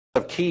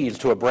Of keys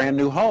to a brand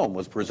new home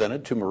was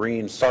presented to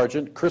Marine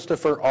Sergeant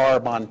Christopher R.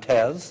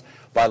 Montez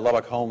by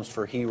Lubbock Homes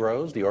for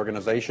Heroes. The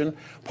organization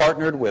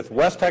partnered with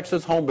West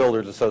Texas Home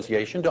Builders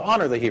Association to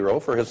honor the hero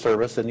for his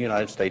service in the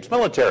United States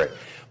military.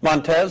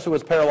 Montez, who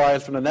was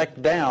paralyzed from the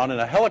neck down in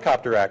a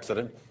helicopter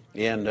accident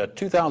in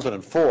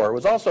 2004,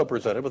 was also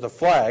presented with a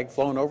flag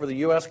flown over the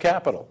U.S.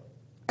 Capitol.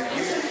 To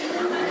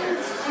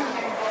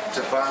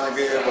finally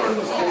be able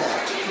to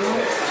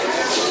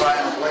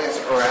find a place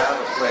or have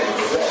a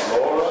place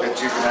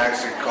that you can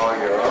actually call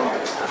your own.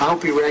 I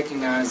hope you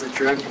recognize that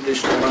your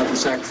unconditional love and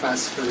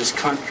sacrifice for this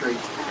country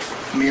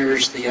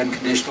mirrors the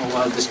unconditional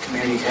love this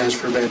community has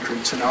for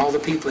veterans and all the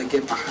people that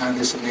get behind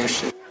this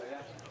initiative.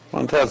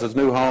 Montez's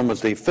new home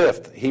is the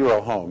 5th Hero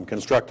home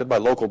constructed by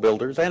local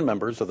builders and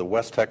members of the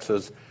West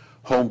Texas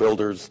Home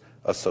Builders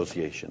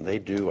Association. They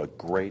do a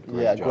great job.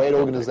 Yeah, great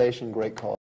organization, great cause.